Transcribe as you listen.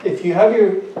if you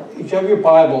have your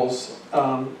Bibles,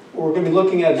 we're going to be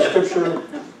looking at a scripture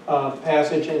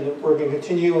passage, and we're going to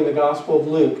continue in the Gospel of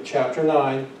Luke, chapter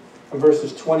 9, from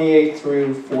verses 28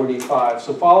 through 45.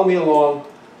 So follow me along,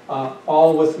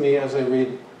 follow with me as I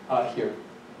read here.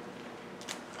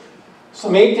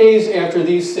 Some 8 days after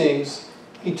these things,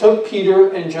 he took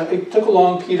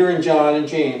along Peter and John and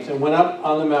James and went up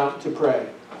on the mount to pray.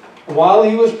 And while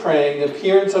he was praying, the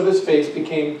appearance of his face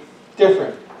became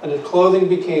different, and his clothing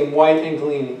became white and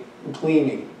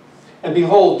gleaming. And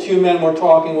behold, 2 men were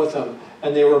talking with him,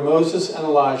 and they were Moses and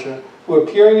Elijah, who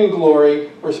appearing in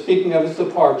glory were speaking of his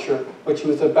departure, which he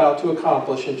was about to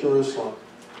accomplish in Jerusalem.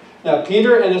 Now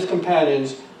Peter and his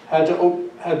companions had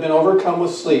been overcome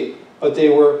with sleep, but they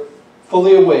were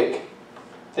fully awake.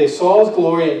 They saw his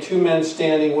glory and 2 men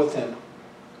standing with him.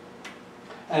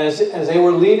 And as they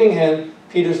were leaving him,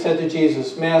 Peter said to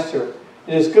Jesus, "Master,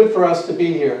 it is good for us to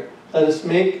be here. Let us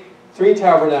make 3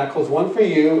 tabernacles, one for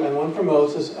you, and one for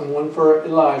Moses, and one for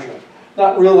Elijah,"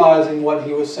 not realizing what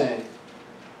he was saying.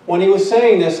 When he was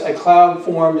saying this, a cloud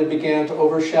formed and began to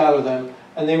overshadow them,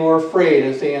 and they were afraid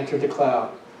as they entered the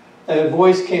cloud. And a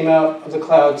voice came out of the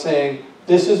cloud saying,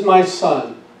 "This is my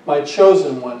Son, my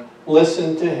chosen one.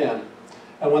 Listen to him."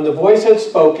 And when the voice had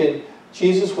spoken,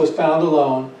 Jesus was found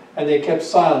alone, and they kept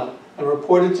silent and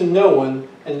reported to no one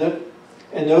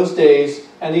in those days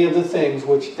any of the things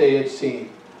which they had seen.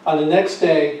 On the next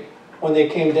day, when they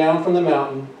came down from the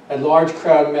mountain, a large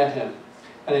crowd met him.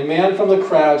 And a man from the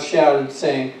crowd shouted,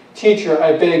 saying, "Teacher,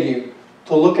 I beg you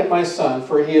to look at my son,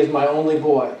 for he is my only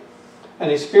boy.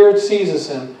 And a spirit seizes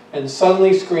him, and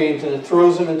suddenly screams, and it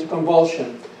throws him into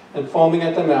convulsion, and foaming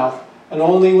at the mouth, and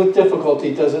only with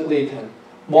difficulty does it leave him,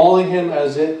 mauling him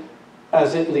as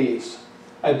it leaves.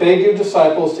 I beg your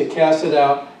disciples to cast it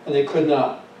out," and they could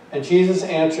not. And Jesus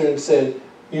answered and said,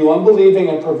 "You unbelieving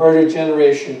and perverted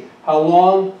generation, how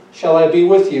long shall I be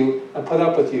with you and put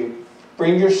up with you?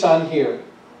 Bring your son here."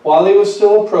 While he was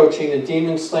still approaching, the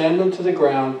demon slammed him to the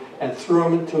ground and threw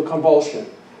him into a convulsion.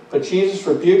 But Jesus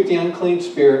rebuked the unclean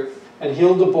spirit and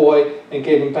healed the boy and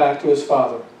gave him back to his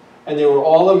father. And they were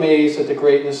all amazed at the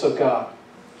greatness of God.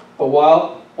 But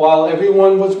while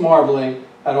everyone was marveling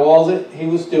at all that he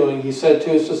was doing, he said to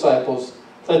his disciples,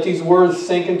 "Let these words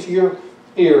sink into your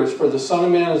ears, for the Son of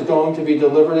Man is going to be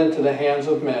delivered into the hands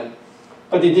of men."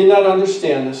 But they did not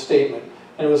understand this statement,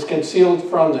 and it was concealed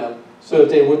from them, so that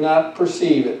they would not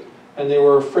perceive it, and they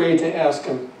were afraid to ask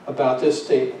him about this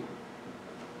statement.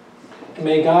 And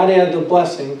may God add the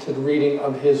blessing to the reading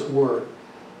of his word.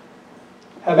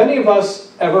 Have any of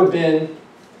us ever been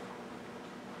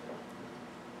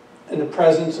in the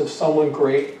presence of someone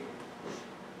great?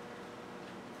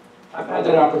 I've had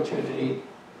that opportunity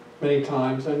many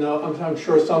times. I'm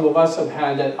sure some of us have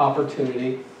had that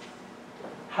opportunity.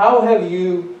 How have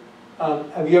you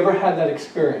ever had that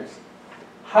experience?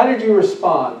 How did you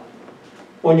respond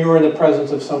when you were in the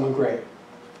presence of someone great?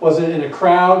 Was it in a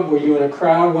crowd? Were you in a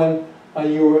crowd when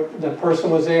the person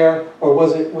was there? Or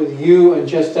was it with you and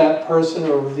just that person,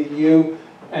 or was it you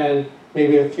and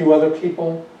maybe a few other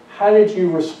people? How did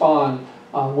you respond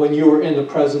when you were in the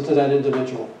presence of that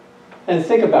individual? And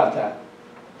think about that.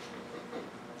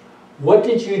 What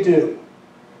did you do?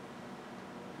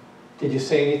 Did you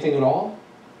say anything at all?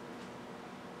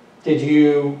 Did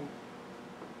you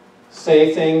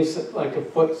say things like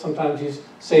sometimes you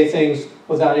say things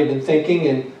without even thinking,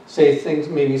 and say things,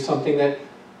 maybe something that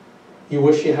you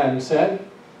wish you hadn't said?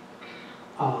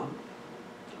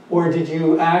 Or did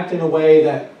you act in a way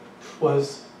that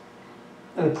was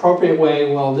an appropriate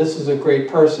way? Well, this is a great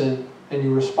person, and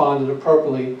you responded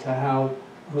appropriately to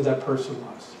who that person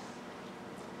was.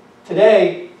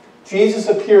 Today, Jesus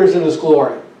appears in his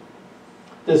glory.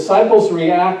 The disciples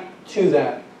react to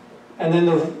that, and then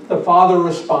the Father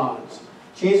responds.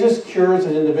 Jesus cures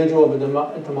an individual of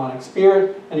a demonic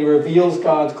spirit, and he reveals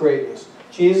God's greatness.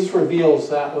 Jesus reveals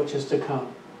that which is to come.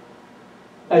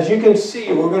 As you can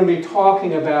see, we're going to be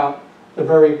talking about the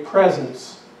very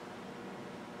presence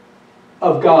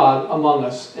of God among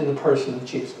us in the person of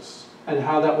Jesus, and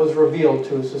how that was revealed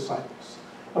to his disciples.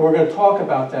 And we're going to talk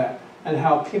about that, and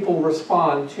how people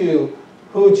respond to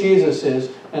who Jesus is,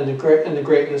 and the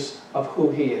greatness of who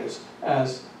he is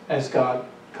as God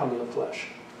come in the flesh.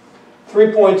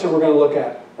 3 points that we're going to look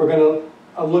at. We're going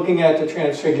to looking at the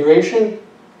transfiguration,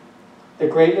 the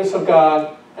greatness of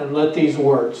God, and let these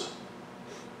words.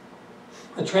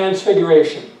 The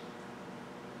transfiguration.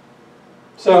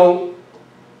 So,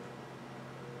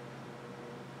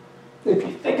 if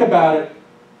you think about it,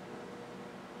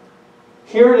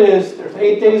 here it is. There's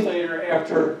 8 days later,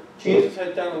 after Jesus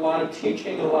had done a lot of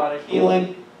teaching, a lot of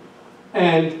healing,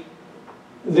 and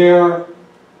they're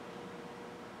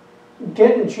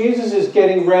Jesus is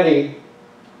getting ready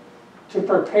to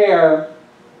prepare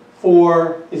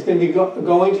for, he's going to be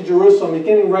going to Jerusalem. He's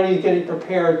getting ready, he's getting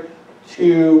prepared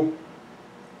to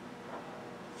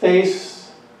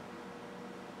face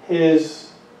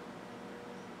his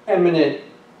imminent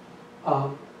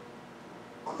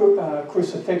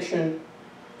crucifixion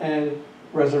and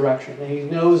resurrection. And he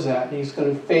knows that, and he's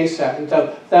going to face that. And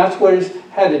so that's where he's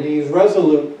headed. He's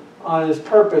resolute on his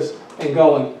purpose and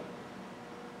going.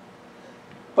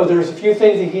 But there's a few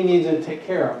things that he needs to take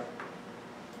care of.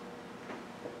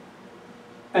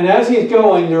 And as he's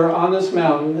going, they're on this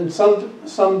mountain, and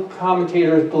some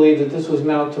commentators believe that this was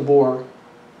Mount Tabor.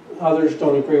 Others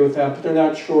don't agree with that, but they're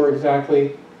not sure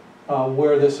exactly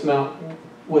where this mountain,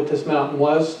 what this mountain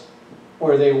was,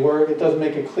 where they were. It doesn't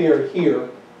make it clear here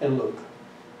in Luke.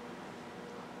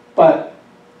 But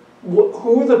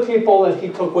who are the people that he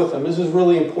took with him? This is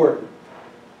really important.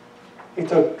 He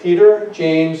took Peter,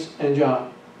 James, and John.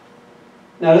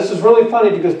 Now this is really funny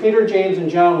because Peter, James, and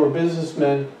John were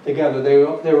businessmen together.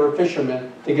 They were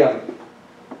fishermen together.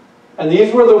 And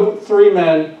these were the three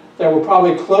men that were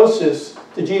probably closest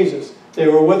to Jesus. They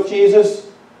were with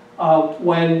Jesus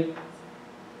when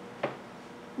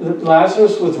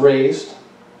Lazarus was raised.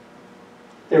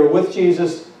 They were with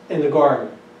Jesus in the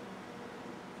garden.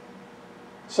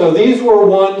 So these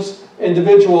were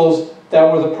individuals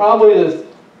that were probably the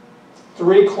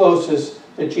three closest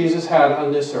that Jesus had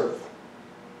on this earth,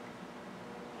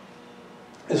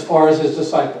 as far as his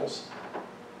disciples.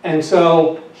 And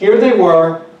so here they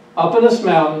were, up in this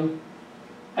mountain,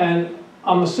 and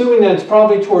I'm assuming that it's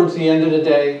probably towards the end of the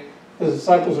day, because the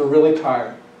disciples are really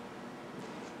tired.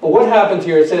 But what happens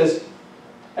here, it says,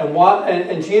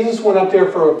 and Jesus went up there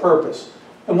for a purpose.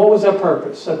 And what was that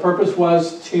purpose? That purpose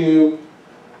was to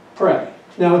pray.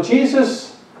 Now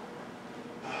Jesus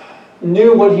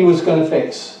knew what he was going to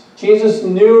face. Jesus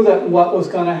knew that what was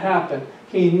going to happen.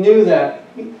 He knew that.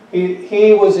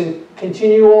 He was in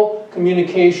continual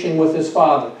communication with his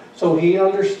Father. So he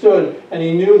understood, and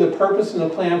he knew the purpose and the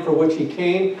plan for which he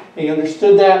came. And he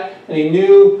understood that, and he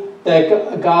knew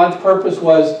that God's purpose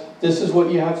was, this is what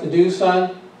you have to do,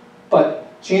 son.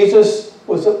 But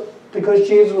because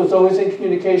Jesus was always in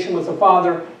communication with the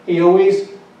Father, he always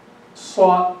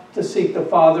sought to seek the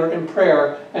Father in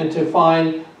prayer and to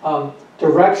find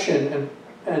direction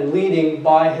and leading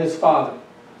by his Father.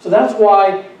 So that's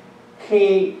why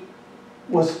he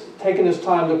was taking his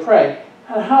time to pray.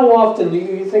 And how often do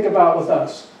you think about with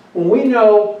us? When we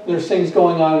know there's things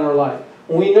going on in our life,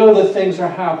 when we know that things are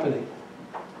happening,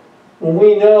 when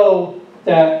we know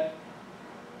that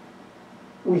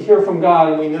we hear from God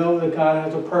and we know that God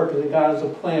has a purpose and God has a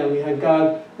plan,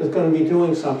 God is going to be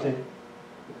doing something.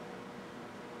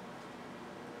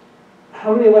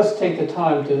 How many of us take the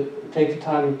time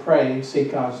to pray and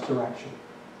seek God's direction,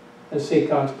 and seek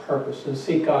God's purpose, and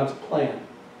seek God's plan?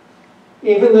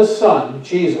 Even the Son,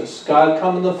 Jesus, God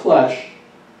come in the flesh,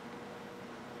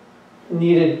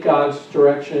 needed God's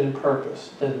direction and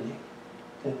purpose, didn't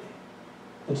he?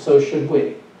 And so should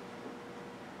we.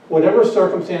 Whatever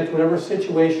circumstance, whatever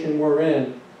situation we're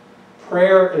in,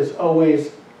 prayer is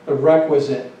always the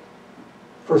requisite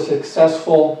for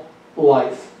successful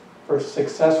life, for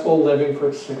successful living,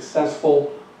 for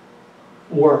successful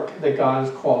work that God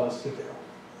has called us to do.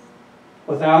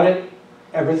 Without it,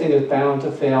 everything is bound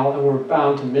to fail, and we're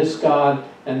bound to miss God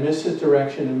and miss his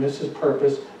direction and miss his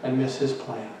purpose and miss his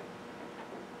plan.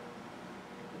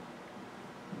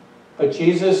 But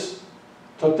Jesus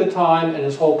took the time, and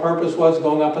his whole purpose was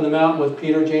going up on the mountain with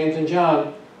Peter, James, and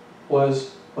John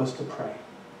was to pray.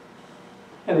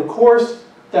 And of course,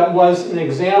 that was an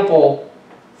example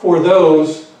for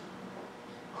those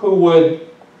who would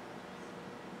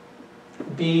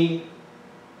be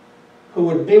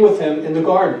with him in the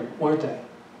garden, weren't they?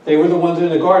 They were the ones in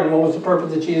the garden. What was the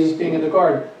purpose of Jesus being in the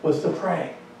garden? Was to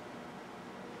pray.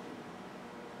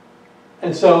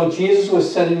 And so Jesus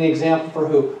was setting the example for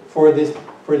who? For these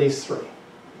three.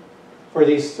 For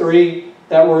these three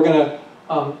that were going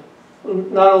to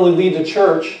not only lead the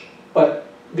church, but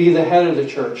be the head of the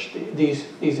church, these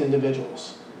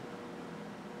individuals.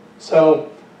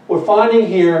 So we're finding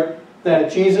here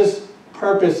that Jesus'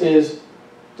 purpose is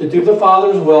to do the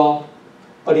Father's will,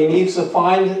 but he needs to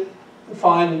find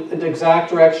the exact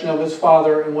direction of his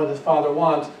Father and what his Father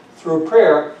wants through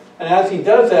prayer. And as he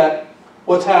does that,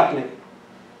 what's happening?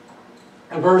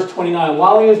 In verse 29,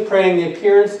 while he was praying, the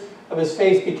appearance of his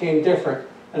face became different,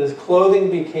 and his clothing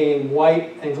became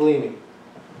white and gleaming.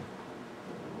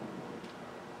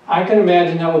 I can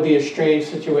imagine that would be a strange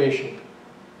situation.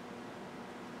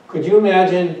 Could you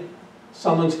imagine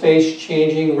someone's face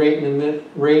changing right in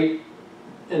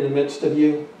the midst of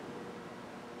you?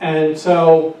 And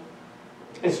so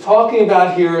it's talking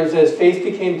about here as his face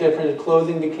became different, his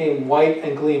clothing became white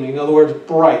and gleaming. In other words,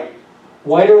 bright.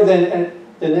 Whiter than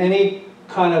any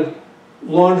kind of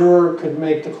launderer could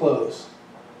make the clothes.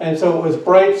 And so it was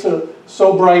bright,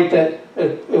 so bright that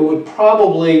it would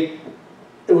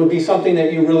be something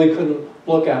that you really couldn't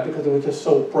look at because it was just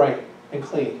so bright and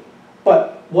clean.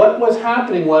 But what was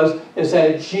happening is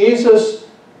that Jesus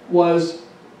was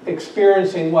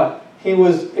experiencing what? He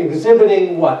was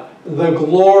exhibiting what? The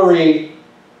glory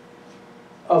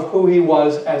of who he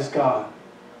was as God.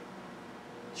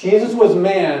 Jesus was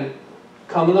man,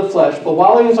 come in the flesh, but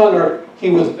while he was on earth, he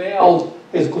was veiled,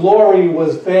 his glory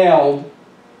was veiled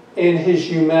in his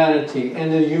humanity,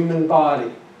 in the human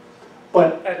body.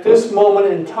 But at this moment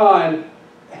in time,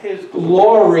 his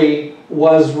glory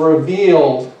was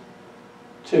revealed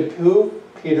to who?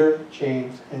 Peter,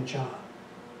 James, and John.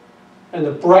 And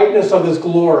the brightness of his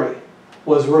glory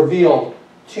was revealed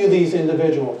to these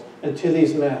individuals and to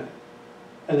these men.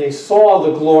 And they saw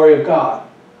the glory of God.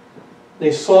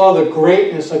 They saw the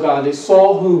greatness of God. They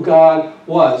saw who God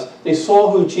was. They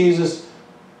saw who Jesus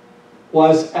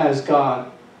was as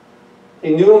God.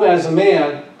 They knew him as a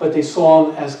man, but they saw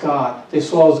him as God. They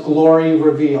saw his glory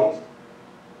revealed.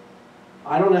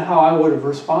 I don't know how I would have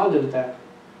responded to that.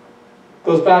 It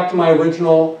goes back to my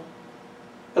original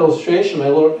illustration. I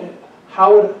don't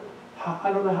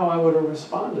know how I would have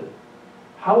responded.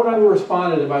 How would I have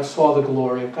responded if I saw the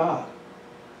glory of God?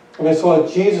 If I saw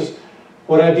Jesus,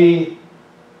 would I be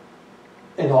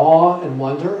in awe and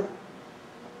wonder?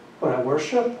 Would I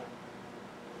worship?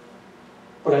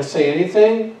 Would I say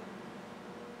anything?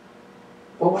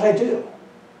 What would I do?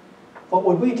 What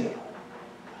would we do?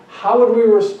 How would we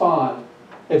respond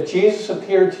if Jesus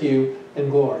appeared to you in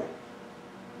glory?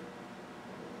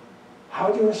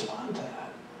 How would you respond to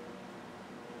that?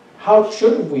 How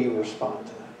should we respond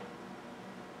to that?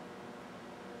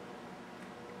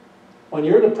 When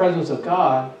you're in the presence of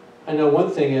God, I know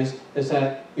one thing is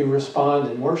that you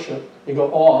respond in worship. You go,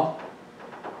 awe.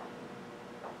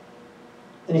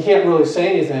 And you can't really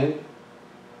say anything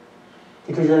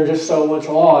because you're in just so much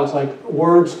awe. It's like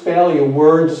words fail you.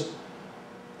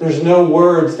 There's no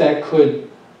words that could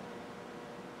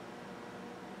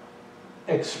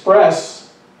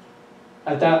express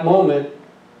at that moment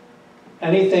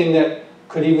anything that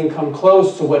could even come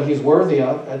close to what he's worthy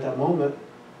of at that moment.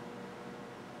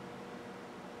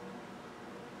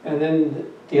 And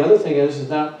then the other thing is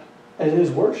that it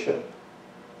is worship.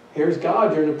 Here's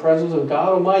God. You're in the presence of God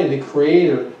Almighty, the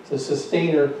creator, the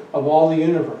sustainer of all the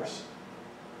universe.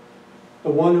 The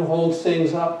one who holds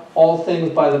things up, all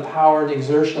things by the power and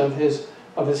exertion of his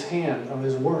hand, of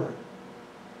his word.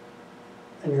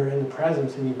 And you're in the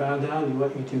presence and you bow down and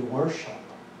you do worship.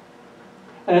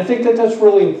 And I think that that's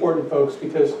really important, folks,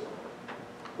 because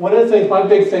one of the things, my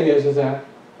big thing is that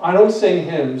I don't sing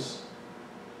hymns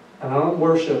and I don't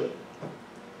worship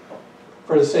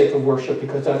for the sake of worship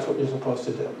because that's what you're supposed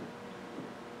to do.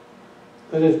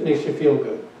 Because it makes you feel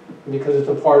good. Because it's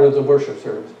a part of the worship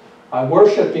service. I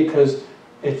worship because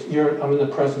I'm in the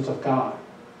presence of God.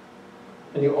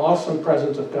 In the awesome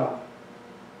presence of God.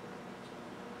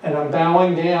 And I'm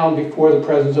bowing down before the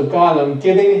presence of God. I'm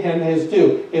giving him his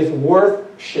due. His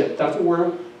worship. That's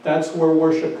where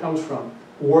worship comes from.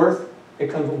 It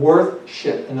comes from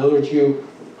worship. In other words, you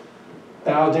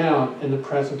bow down in the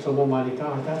presence of Almighty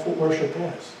God. That's what worship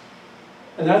is.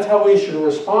 And that's how we should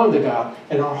respond to God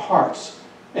in our hearts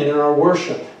and in our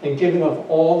worship and giving of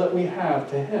all that we have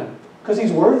to him. Because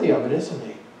he's worthy of it, isn't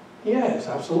he? He is,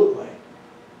 absolutely.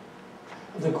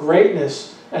 The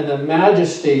greatness and the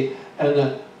majesty and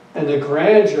the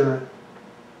grandeur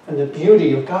and the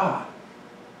beauty of God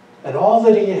and all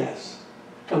that he is.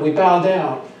 And we bow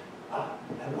down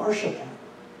and worship him.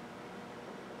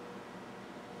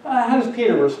 How does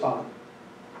Peter respond?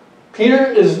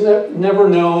 Peter's never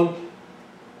been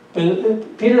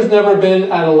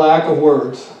at a lack of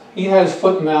words. He has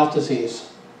foot and mouth disease.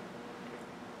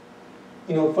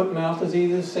 You know what foot and mouth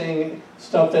disease is? Saying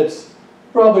stuff that's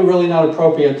probably really not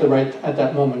appropriate at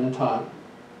that moment in time.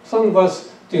 Some of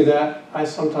us do that. I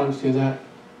sometimes do that.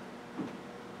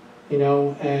 You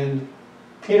know, and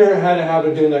Peter had a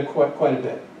habit of doing that quite a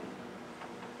bit.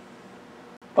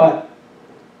 But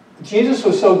Jesus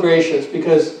was so gracious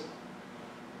because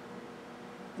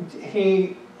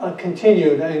he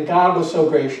continued, and God was so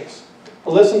gracious.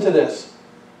 But listen to this.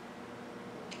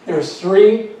 There's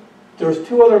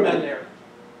two other men there.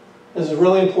 This is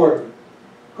really important.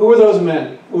 Who were those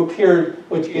men who appeared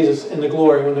with Jesus in the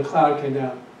glory when the cloud came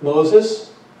down?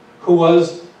 Moses, who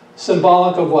was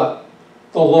symbolic of what?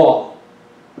 The law.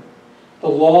 The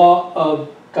law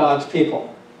of God's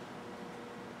people.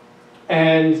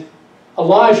 and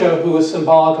Elijah, who is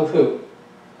symbolic of who?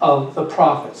 Of the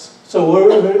prophets. So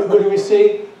who do we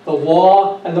see? The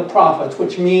law and the prophets,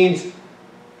 which means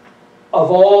of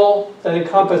all that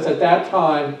encompassed at that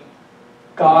time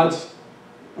God's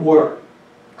word,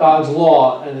 God's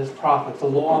law and his prophets, the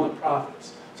law and the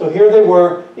prophets. So here they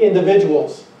were,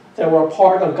 individuals that were a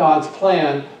part of God's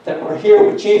plan, that were here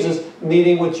with Jesus,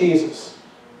 meeting with Jesus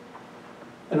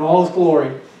in all his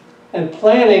glory, and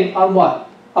planning on what?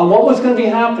 On what was going to be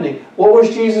happening. What was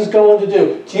Jesus going to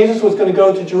do? Jesus was going to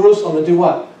go to Jerusalem and do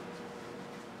what?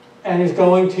 And he's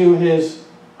going to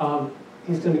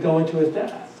go into his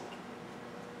death.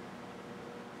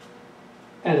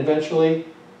 And eventually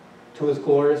to his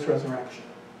glorious resurrection.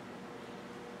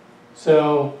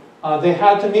 So they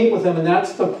had to meet with him, and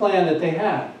that's the plan that they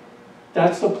had.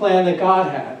 That's the plan that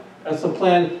God had. That's the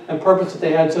plan and purpose that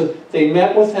they had. So they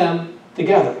met with him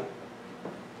together.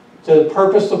 To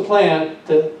purpose the plan,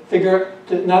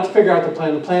 not to figure out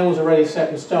the plan was already set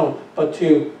in stone, but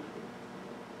to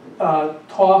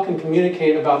talk and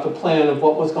communicate about the plan of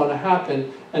what was going to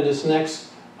happen in this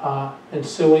next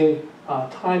ensuing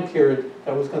time period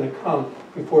that was going to come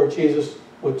before Jesus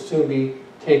would soon be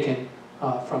taken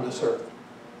from this earth.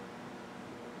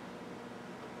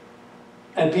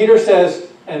 And Peter says,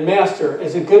 and Master,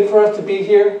 is it good for us to be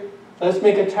here? Let's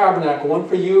make a tabernacle, one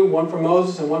for you, one for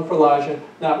Moses, and one for Elijah,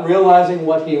 not realizing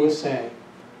what he was saying.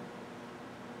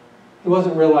 He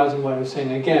wasn't realizing what he was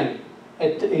saying. Again,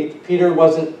 Peter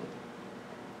wasn't,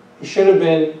 he should have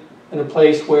been in a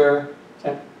place where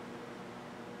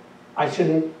I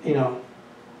shouldn't,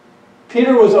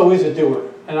 Peter was always a doer.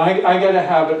 And I have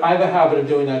a habit of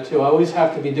doing that too. I always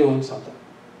have to be doing something,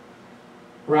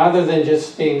 rather than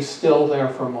just being still there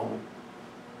for a moment.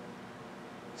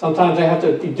 Sometimes I have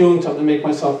to be doing something to make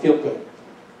myself feel good.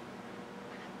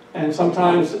 And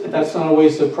sometimes that's not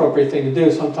always the appropriate thing to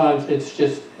do. Sometimes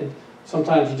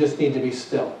sometimes you just need to be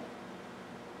still.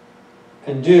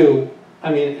 And be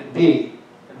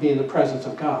in the presence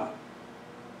of God.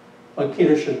 Like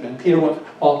Peter should have been. Peter went,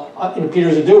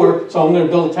 Peter's a doer, so I'm going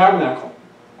to build a tabernacle.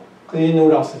 Because he didn't know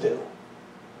what else to do.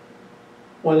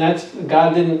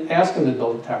 God didn't ask him to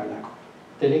build a tabernacle.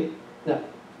 Did he? No.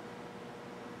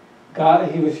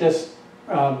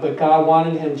 But God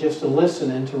wanted him just to listen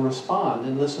and to respond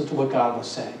and listen to what God was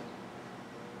saying.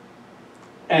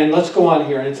 And let's go on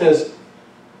here. And it says,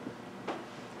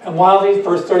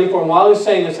 verse 34, and while he was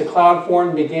saying this, a cloud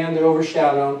formed and began to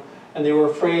overshadow them, and they were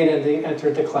afraid, and they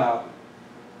entered the cloud.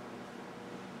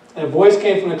 And a voice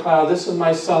came from the cloud, "This is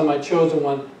my son, my chosen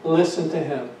one. Listen to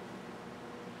him."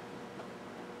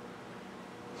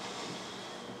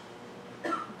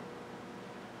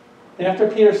 And after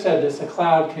Peter said this, a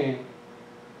cloud came.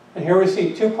 And here we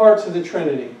see two parts of the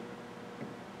Trinity.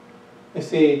 We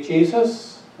see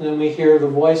Jesus, and then we hear the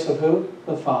voice of who?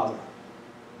 The Father.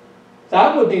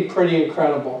 That would be pretty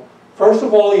incredible. First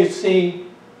of all, you see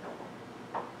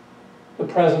the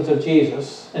presence of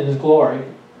Jesus in his glory.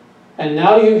 And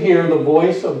now you hear the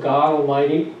voice of God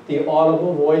Almighty, the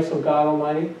audible voice of God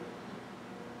Almighty.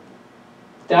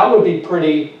 That would be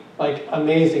pretty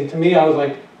amazing. To me, I was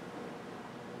like,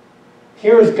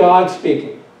 here is God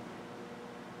speaking.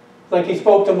 Like he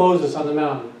spoke to Moses on the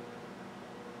mountain.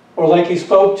 Or like he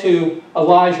spoke to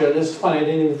Elijah. This is funny, I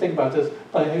didn't even think about this.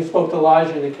 But he spoke to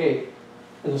Elijah in the cave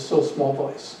in a still small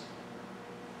voice.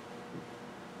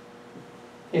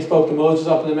 He spoke to Moses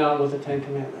up in the mountain with the Ten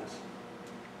Commandments.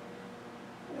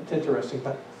 It's interesting.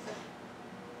 But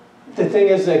the thing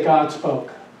is that God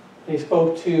spoke. And he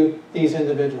spoke to these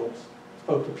individuals. He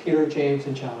spoke to Peter, James,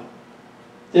 and John.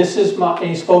 And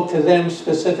he spoke to them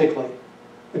specifically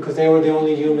because they were the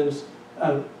only humans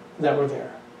that were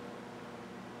there.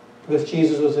 Because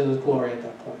Jesus was in his glory at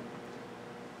that point.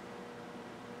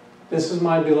 This is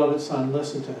my beloved son,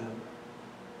 listen to him.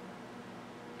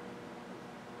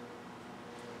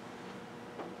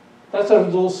 That's a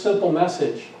little simple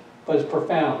message, but it's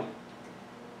profound,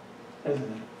 isn't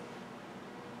it?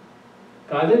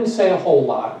 God didn't say a whole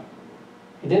lot.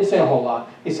 He didn't say a whole lot.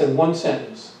 He said one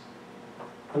sentence.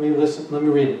 Let me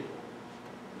read it.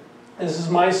 This is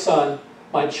my son,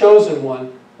 my chosen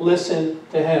one. Listen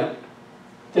to him.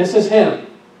 This is him.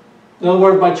 In other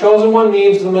words, my chosen one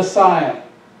means the Messiah.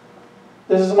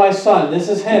 This is my son. This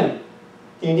is him.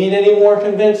 Do you need any more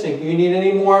convincing? Do you need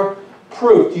any more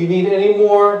proof? Do you need any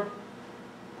more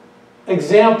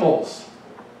examples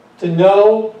to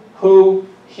know who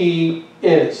he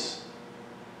is?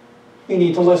 You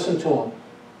need to listen to him.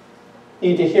 You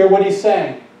need to hear what he's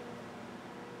saying.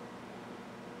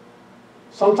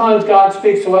 Sometimes God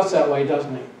speaks to us that way,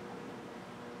 doesn't he?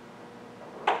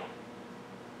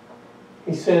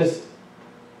 He says,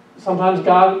 sometimes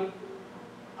God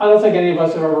I don't think any of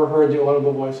us have ever heard the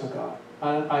audible voice of God.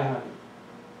 I haven't.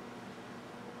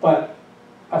 But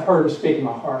I've heard him speak in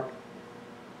my heart.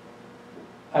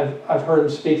 I've heard him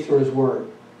speak through his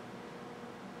word.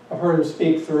 I've heard him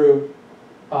speak through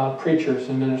preachers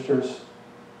and ministers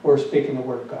who are speaking the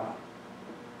word of God.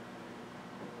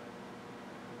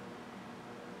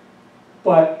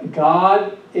 But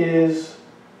God is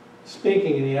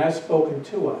speaking, and he has spoken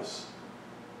to us.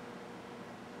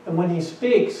 And when he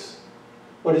speaks,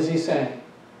 what is he saying?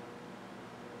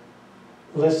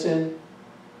 Listen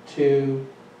to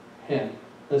him.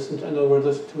 Listen to, in other words,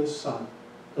 listen to his son.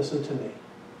 Listen to me.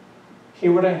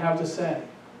 Hear what I have to say.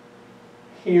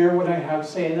 Hear what I have to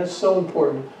say, and that's so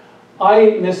important.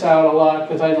 I miss out a lot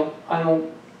because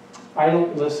I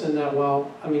don't listen that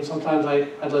well. I mean, sometimes I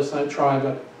listen, I try,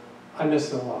 but I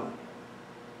miss it a lot.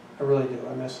 I really do.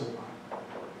 I miss it a lot.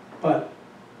 But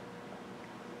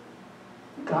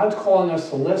God's calling us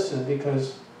to listen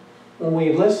because when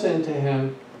we listen to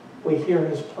him, we hear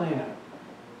his plan.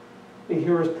 We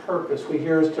hear his purpose. We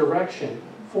hear his direction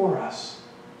for us.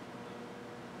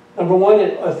 Number one,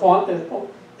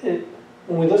 when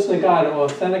we listen to God, it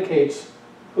authenticates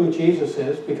who Jesus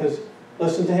is, because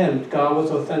listen to him. God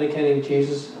was authenticating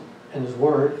Jesus and his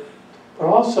word. But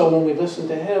also, when we listen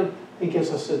to him, he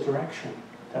gives us the direction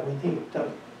that we need,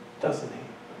 doesn't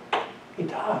he? He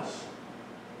does.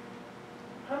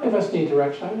 How many of us need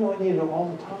direction? I know I need it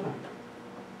all the time.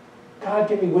 God,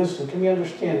 give me wisdom, give me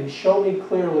understanding. Show me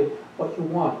clearly what you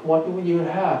want, what you would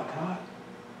have, God.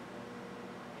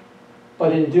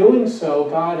 But in doing so,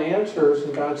 God answers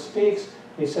and God speaks.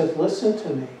 And he says, listen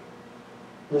to me.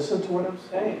 Listen to what I'm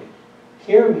saying.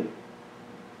 Hear me.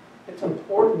 It's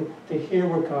important to hear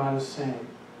what God is saying.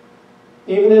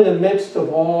 Even in the midst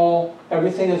of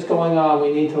everything that's going on,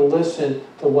 we need to listen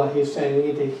to what he's saying.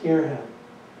 We need to hear him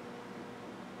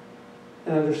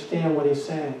and understand what he's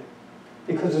saying.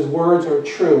 Because his words are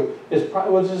true.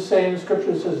 What does it say in the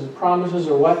scripture? It says his promises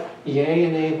are what? Yea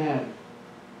and amen.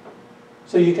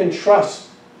 So you can trust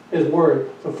his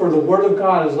word. So for the word of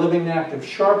God is living and active,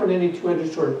 sharper than any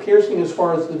two-edged sword, piercing as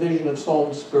far as the division of soul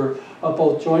and spirit, of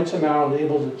both joints and marrow, and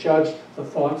able to judge the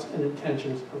thoughts and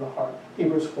intentions of the heart.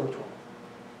 Hebrews 4:12.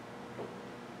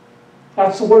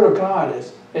 That's the word of God.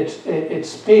 It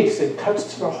speaks. It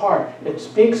cuts to the heart. It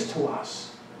speaks to us.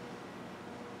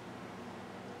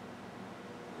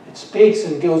 It speaks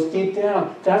and goes deep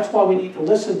down. That's why we need to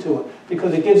listen to it,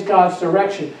 because it gives God's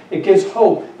direction. It gives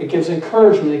hope. It gives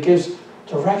encouragement. It gives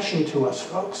direction to us,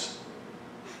 folks.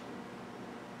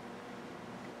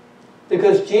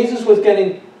 Because Jesus was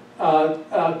getting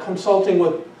consulting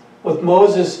with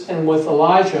Moses and with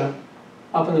Elijah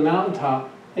up in the mountaintop.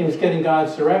 He was getting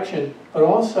God's direction, but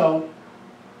also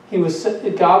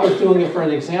God was doing it for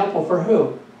an example for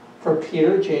who? For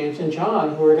Peter, James, and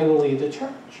John, who were going to lead the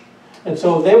church. And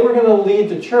so if they were going to lead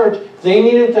the church, they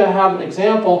needed to have an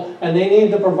example, and they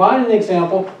needed to provide an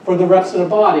example for the rest of the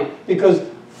body. Because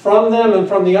from them and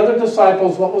from the other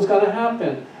disciples, what was going to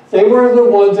happen? They were the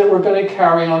ones that were going to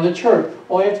carry on the church.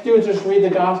 All you have to do is just read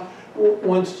the gospel.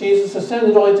 Once Jesus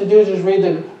ascended, all you have to do is just read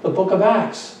the book of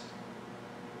Acts.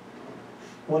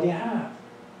 What do you have?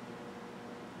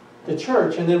 The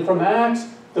church. And then from Acts,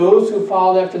 those who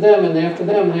followed after them, and after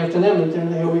them, and after them, and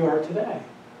then here we are today.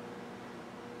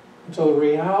 So the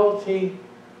reality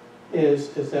is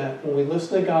that when we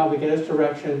listen to God, we get his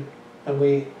direction, and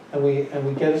we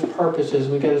get his purposes,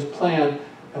 we get his plan,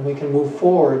 and we can move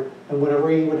forward in whatever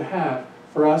he would have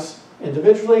for us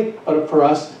individually, but for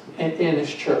us in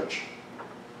his church.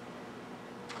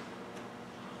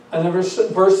 And then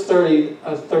verse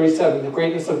 37, the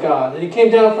greatness of God. And he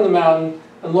came down from the mountain,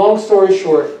 and long story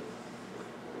short,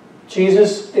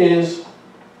 Jesus has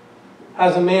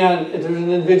a man, there's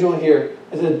an individual here.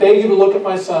 It says, beg you to look at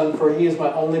my son, for he is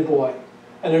my only boy.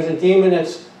 And there's a demon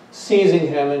that's seizing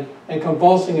him and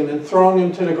convulsing him and throwing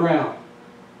him to the ground.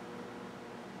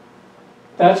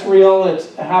 That's real.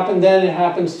 It happened then. It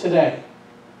happens today.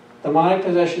 Demonic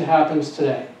possession happens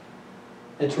today.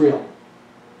 It's real.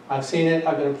 I've seen it.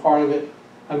 I've been a part of it.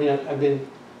 I mean, I've been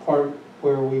part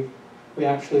where we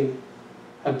actually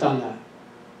have done that.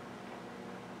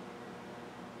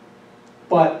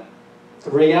 But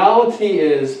the reality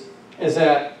is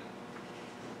that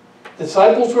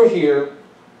disciples were here.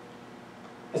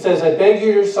 It says, I begged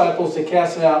your disciples to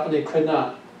cast it out, but they could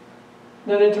not.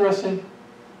 Isn't that interesting?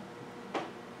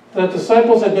 The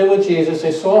disciples had been with Jesus.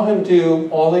 They saw him do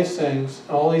all these things,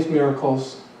 all these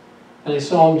miracles, and they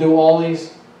saw him do all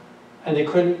these, and they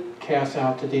couldn't cast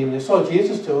out the demon. They saw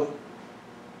Jesus do it.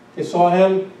 They saw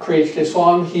him preach. They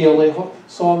saw him heal. They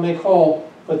saw him make whole,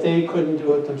 but they couldn't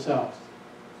do it themselves.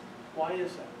 Why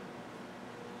is that?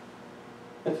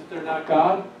 That they're not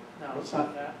God? No, it's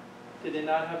not that. Did they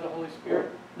not have the Holy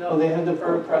Spirit? No, they had the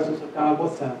very presence of God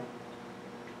with them.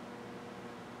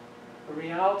 The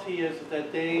reality is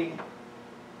that they,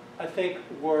 I think,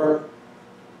 were,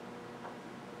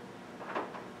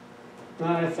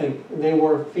 they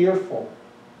were fearful.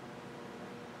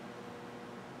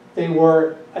 They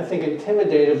were, I think,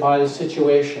 intimidated by the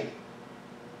situation.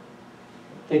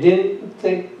 They didn't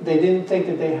think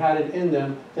that they had it in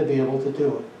them to be able to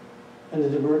do it. And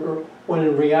when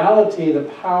in reality, the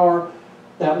power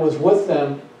that was with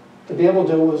them to be able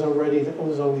to do it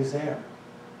was always there.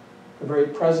 The very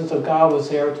presence of God was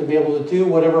there to be able to do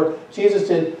whatever Jesus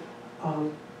did,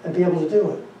 and be able to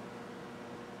do it.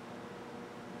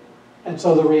 And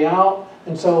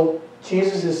so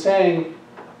Jesus is saying,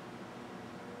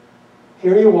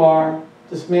 here you are,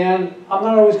 this man, I'm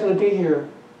not always going to be here.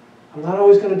 I'm not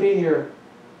always going to be here.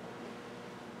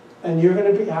 And you're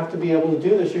going to have to be able to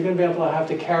do this. You're going to be able to have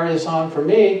to carry this on for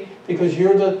me, because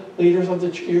you're the leaders of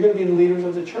you're going to be the leaders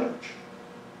of the church.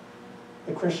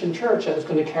 The Christian church that's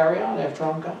going to carry on after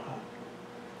I'm gone.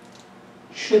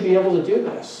 You should be able to do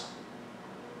this.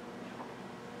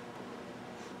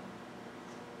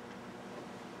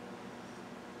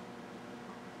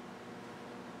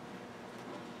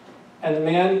 And the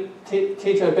man,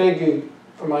 teacher, I beg you,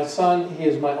 for my son, he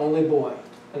is my only boy,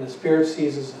 and the Spirit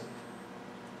seizes him.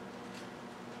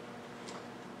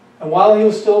 And while he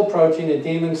was still approaching, the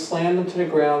demon slammed him to the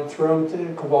ground, threw him to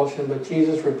convulsion, but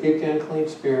Jesus rebuked the unclean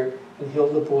spirit and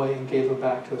healed the boy and gave him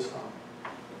back to his father.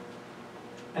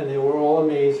 And they were all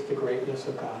amazed at the greatness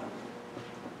of God.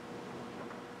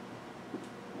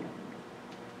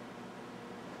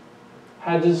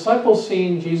 Had the disciples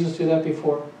seen Jesus do that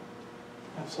before?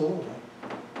 Absolutely.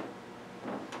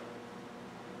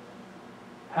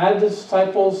 Had the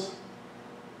disciples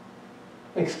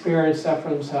experienced that for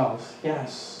themselves?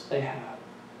 Yes, they have.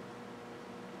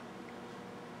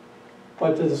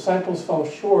 But the disciples fell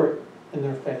short in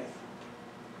their faith.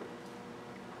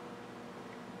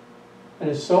 And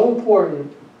it's so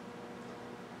important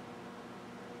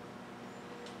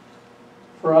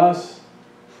for us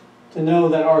to know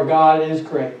that our God is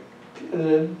great.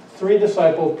 The three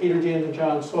disciples, Peter, James, and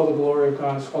John, saw the glory of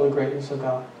God, saw the greatness of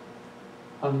God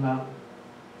on the mountain.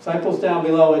 Disciples down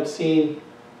below had seen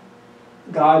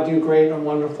God do great and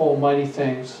wonderful, mighty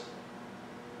things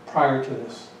prior to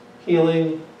this.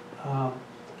 Healing,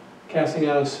 casting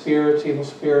out of spirits, evil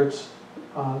spirits,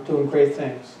 doing great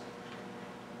things.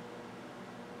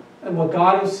 And what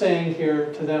God was saying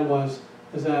here to them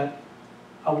is that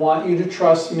I want you to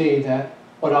trust me that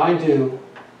what I do,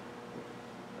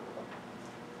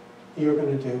 you're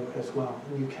going to do as well,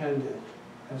 and you can do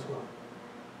as well.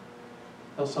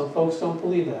 Now, some folks don't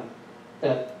believe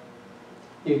that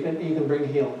you can bring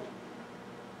healing.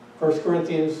 1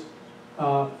 Corinthians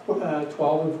 12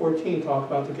 and 14 talk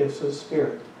about the gifts of the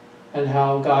Spirit and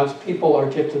how God's people are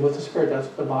gifted with the Spirit. That's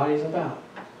what the body is about.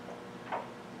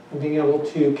 And being able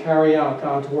to carry out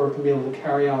God's work and be able to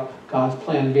carry out God's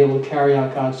plan, and be able to carry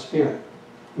out God's Spirit,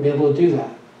 and be able to do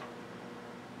that.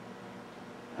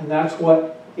 And that's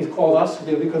what He's called us to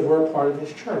do, because we're a part of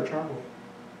His church, aren't we?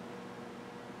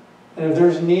 And if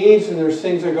there's needs and there's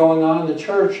things that are going on in the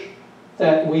church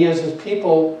that we as His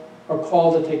people are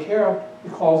called to take care of, He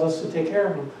calls us to take care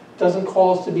of them. It doesn't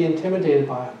call us to be intimidated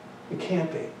by them. We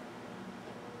can't be.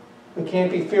 We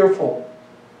can't be fearful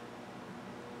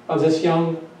of a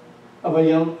young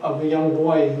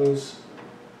boy who's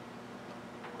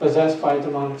possessed by a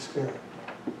demonic spirit,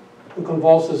 who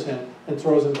convulses him and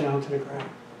throws him down to the ground.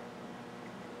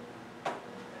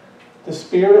 The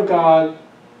Spirit of God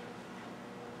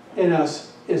in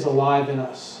us is alive in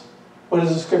us. What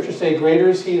does the Scripture say? Greater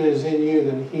is He that is in you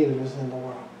than he that is in the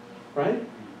world. Right?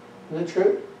 Isn't that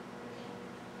true?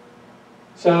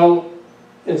 So,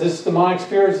 if this demonic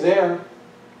spirit's there,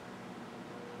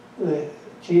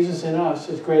 Jesus in us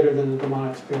is greater than the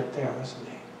demonic spirit there, isn't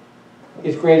He?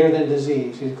 He's greater than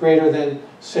disease. He's greater than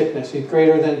sickness. He's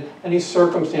greater than any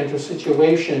circumstance or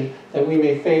situation that we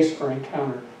may face or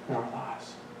encounter in our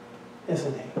lives,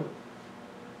 isn't He?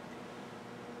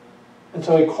 And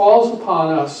so He calls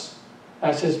upon us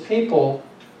as His people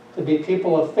to be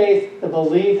people of faith, to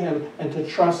believe Him and to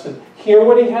trust Him. Hear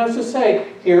what He has to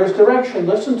say. Hear His direction.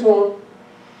 Listen to Him.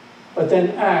 But then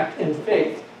act in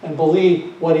faith and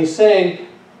believe what He's saying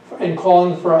and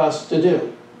calling for us to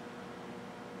do.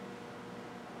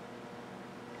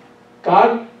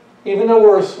 God, even though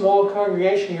we're a small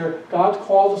congregation here, God's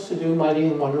called us to do mighty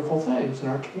and wonderful things in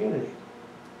our community.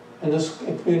 In this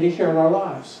community here in our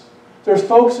lives. There's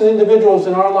folks and individuals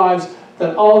in our lives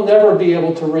that I'll never be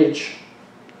able to reach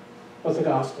with the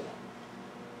gospel.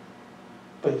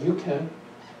 But you can.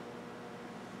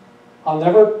 I'll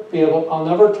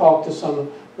never talk to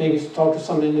some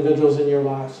individuals in your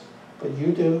lives, but you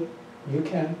do, you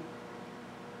can.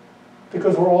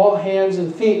 Because we're all hands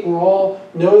and feet, we're all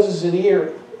noses and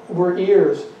ears, we're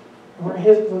ears.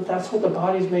 That's what the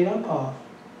body's made up of.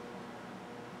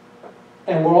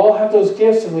 And we all have those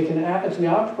gifts, and as we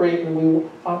operate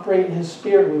in His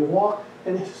Spirit, we walk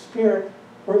in His Spirit,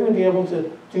 we're going to be able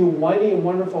to do mighty and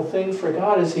wonderful things for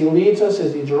God as He leads us,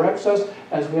 as He directs us,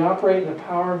 as we operate in the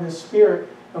power of His Spirit,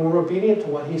 and we're obedient to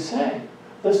what He's saying.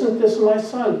 Listen, this is my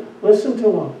son. Listen to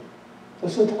him.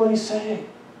 Listen to what he's saying.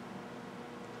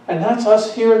 And that's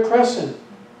us here at Crescent,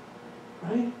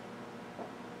 right?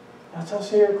 That's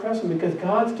us here at Crescent, because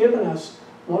God's given us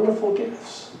wonderful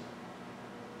gifts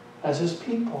as His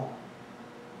people.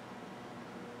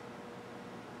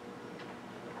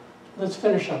 Let's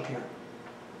finish up here.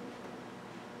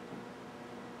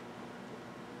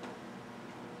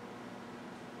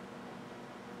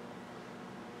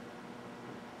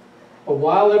 But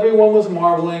while everyone was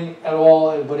marveling at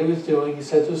all at what He was doing, He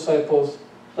said to His disciples,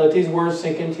 "Let these words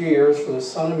sink into your ears, for the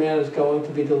Son of Man is going to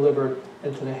be delivered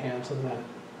into the hands of men."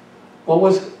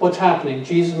 What's happening?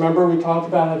 Jesus, remember we talked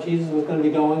about how Jesus was going to be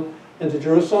going into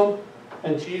Jerusalem?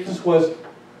 And Jesus was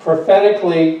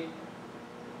prophetically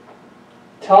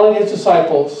telling His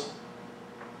disciples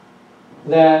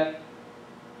that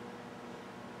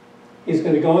He's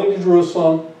going to be going to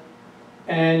Jerusalem,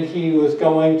 and He was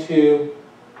going to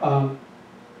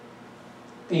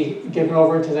be given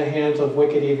over into the hands of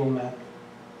wicked, evil men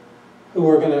who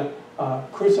were going to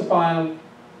crucify Him,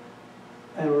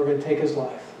 and were going to take His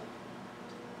life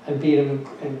and beat Him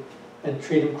and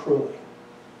treat Him cruelly.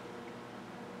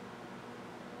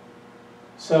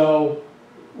 So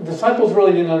the disciples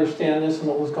really didn't understand this and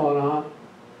what was going on.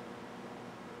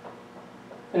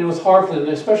 And it was hard for them,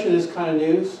 especially this kind of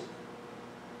news.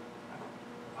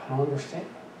 I don't understand.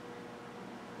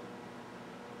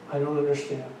 I don't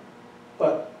understand.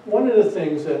 But one of the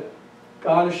things that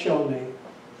God has shown me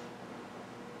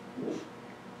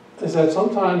is that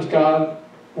sometimes God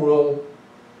will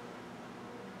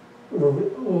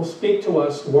speak to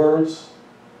us words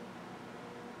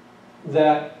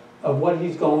of what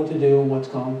He's going to do and what's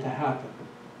going to happen.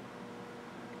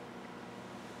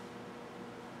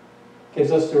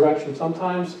 Gives us direction.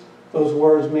 Sometimes those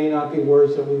words may not be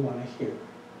words that we want to hear.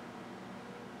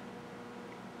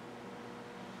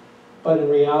 But in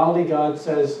reality, God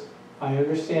says, "I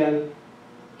understand,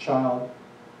 child.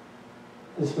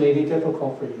 This may be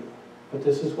difficult for you, but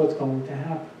this is what's going to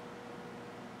happen.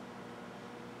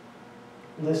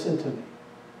 Listen to me.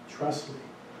 Trust me.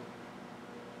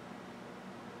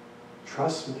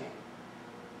 Trust me.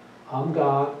 I'm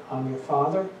God. I'm your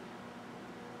Father.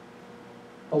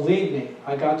 Believe me,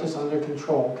 I got this under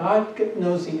control." God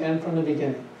knows the end from the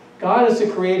beginning. God is the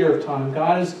creator of time.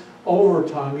 God is over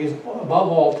time. He is above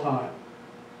all time.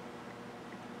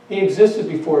 He existed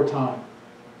before time.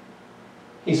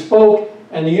 He spoke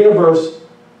and the universe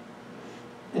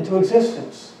into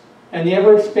existence. And the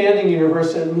ever-expanding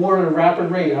universe at more at a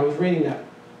rapid rate. I was reading that.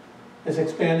 It's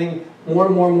expanding more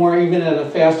and more and more, even at a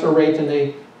faster rate than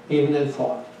they even had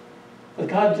thought. But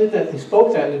God did that. He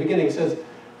spoke that in the beginning. He says,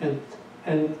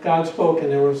 and God spoke, and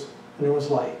there was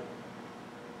light.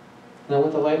 Now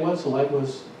what the light was? The light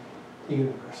was the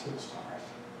universe and the stars.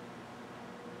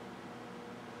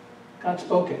 God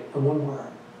spoke it in one word.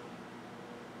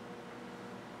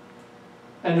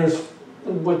 And there's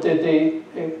what they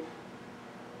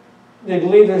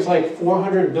believe there's like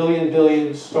 400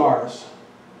 billion stars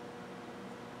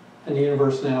in the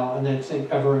universe now, and it's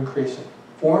ever increasing.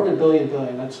 400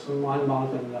 billion, that's a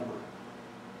mind-boggling number.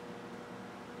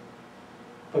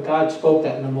 But God spoke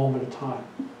that in a moment of time.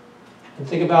 And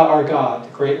think about our God,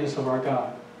 the greatness of our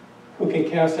God, who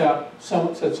can set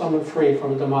someone free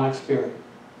from a demonic spirit,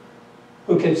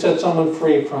 who can set someone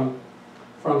free from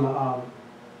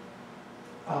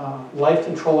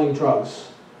life-controlling drugs,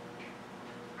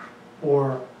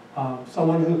 or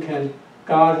someone who can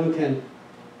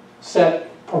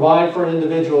provide for an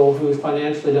individual who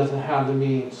financially doesn't have the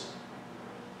means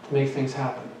to make things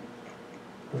happen.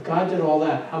 If God did all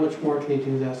that, how much more can He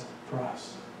do this for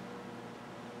us?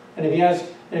 And if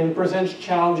He presents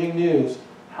challenging news,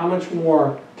 how much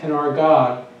more can our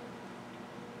God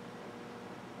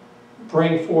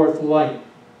bring forth light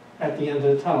at the end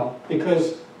of the tunnel?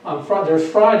 Because there's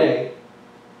Friday,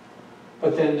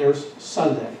 but then there's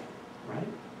Sunday, right?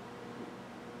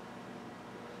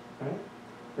 Right?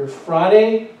 There's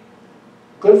Friday,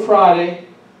 Good Friday,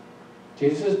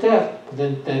 Jesus' death, but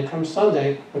then comes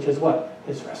Sunday, which is what?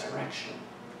 His resurrection.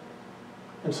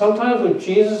 And sometimes with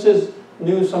Jesus'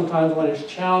 news, sometimes when it's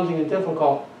challenging and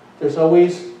difficult, there's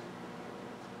always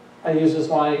I use this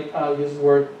line, use the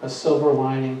word, a silver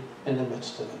lining in the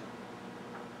midst of it.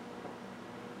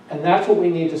 And that's what we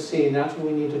need to see, and that's what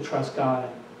we need to trust God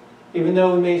in. Even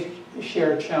though we may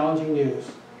share challenging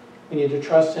news, we need to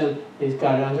trust Him that He's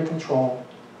got it under control,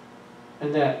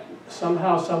 and that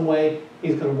somehow, some way,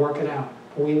 He's going to work it out.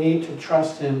 But we need to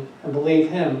trust Him and believe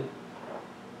Him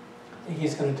that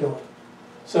He's going to do it.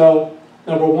 So,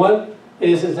 number one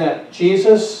is that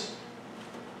Jesus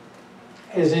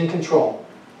is in control.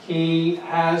 He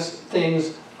has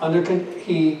things under control.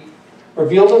 He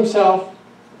revealed Himself.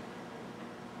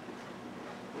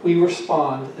 We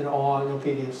respond in awe and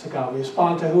obedience to God. We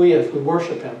respond to who He is. We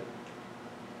worship Him.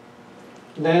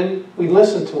 Then we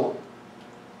listen to Him.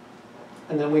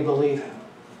 And then we believe Him.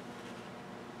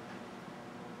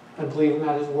 And believe Him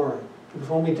at His word. Because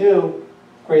when we do,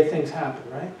 great things happen,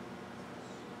 right?